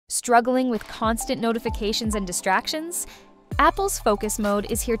Struggling with constant notifications and distractions? Apple's Focus Mode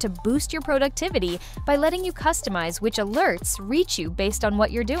is here to boost your productivity by letting you customize which alerts reach you based on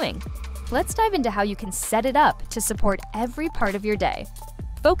what you're doing. Let's dive into how you can set it up to support every part of your day.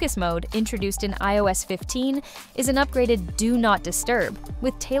 Focus Mode, introduced in iOS 15, is an upgraded Do Not Disturb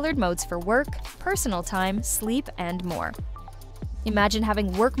with tailored modes for work, personal time, sleep, and more. Imagine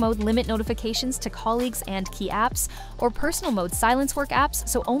having work mode limit notifications to colleagues and key apps, or personal mode silence work apps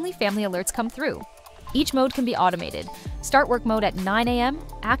so only family alerts come through. Each mode can be automated. Start work mode at 9 a.m.,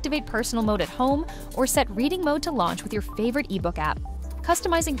 activate personal mode at home, or set reading mode to launch with your favorite ebook app.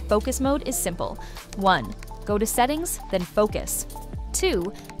 Customizing Focus Mode is simple. 1. Go to Settings, then Focus.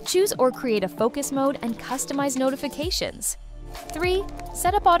 2. Choose or create a focus mode and customize notifications. 3.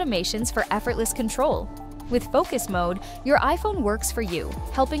 Set up automations for effortless control. With Focus Mode, your iPhone works for you,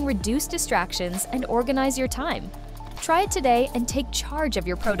 helping reduce distractions and organize your time. Try it today and take charge of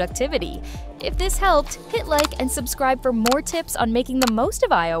your productivity. If this helped, hit like and subscribe for more tips on making the most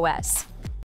of iOS.